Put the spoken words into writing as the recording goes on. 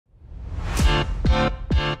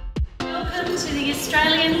welcome to the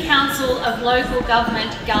Australian Council of Local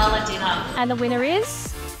Government Gala Dinner. And the winner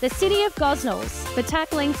is the City of Gosnells for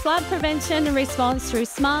tackling flood prevention and response through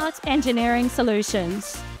smart engineering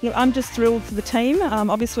solutions. Look, I'm just thrilled for the team.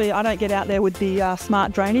 Obviously, I don't get out there with the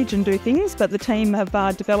smart drainage and do things, but the team have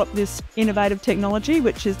developed this innovative technology,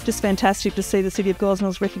 which is just fantastic to see the City of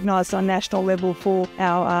Gosnells recognised on national level for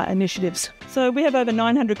our initiatives. So we have over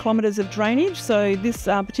 900 kilometres of drainage, so this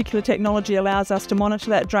particular technology allows us to monitor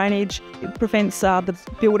that drainage. It prevents the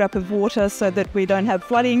build-up of water so that we don't have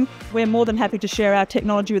flooding. We're more than happy to share our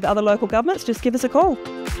technology with other local governments. Just give us a call.